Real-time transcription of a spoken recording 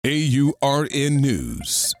AURN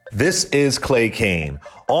News. This is Clay Kane.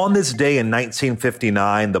 On this day in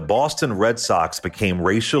 1959, the Boston Red Sox became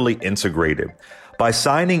racially integrated. By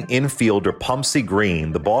signing infielder Pumpsie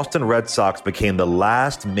Green, the Boston Red Sox became the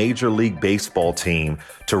last Major League Baseball team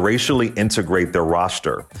to racially integrate their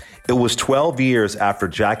roster. It was 12 years after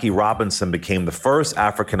Jackie Robinson became the first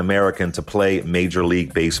African American to play Major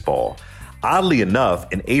League Baseball. Oddly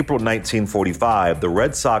enough, in April 1945, the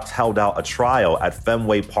Red Sox held out a trial at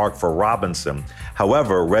Fenway Park for Robinson.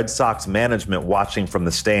 However, Red Sox management watching from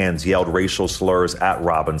the stands yelled racial slurs at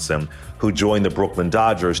Robinson, who joined the Brooklyn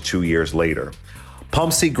Dodgers 2 years later.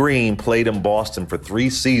 Pumpsie Green played in Boston for 3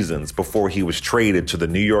 seasons before he was traded to the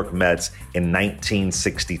New York Mets in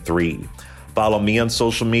 1963. Follow me on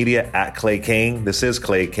social media at Clay Kane. This is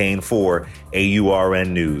Clay Kane for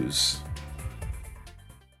AURN News.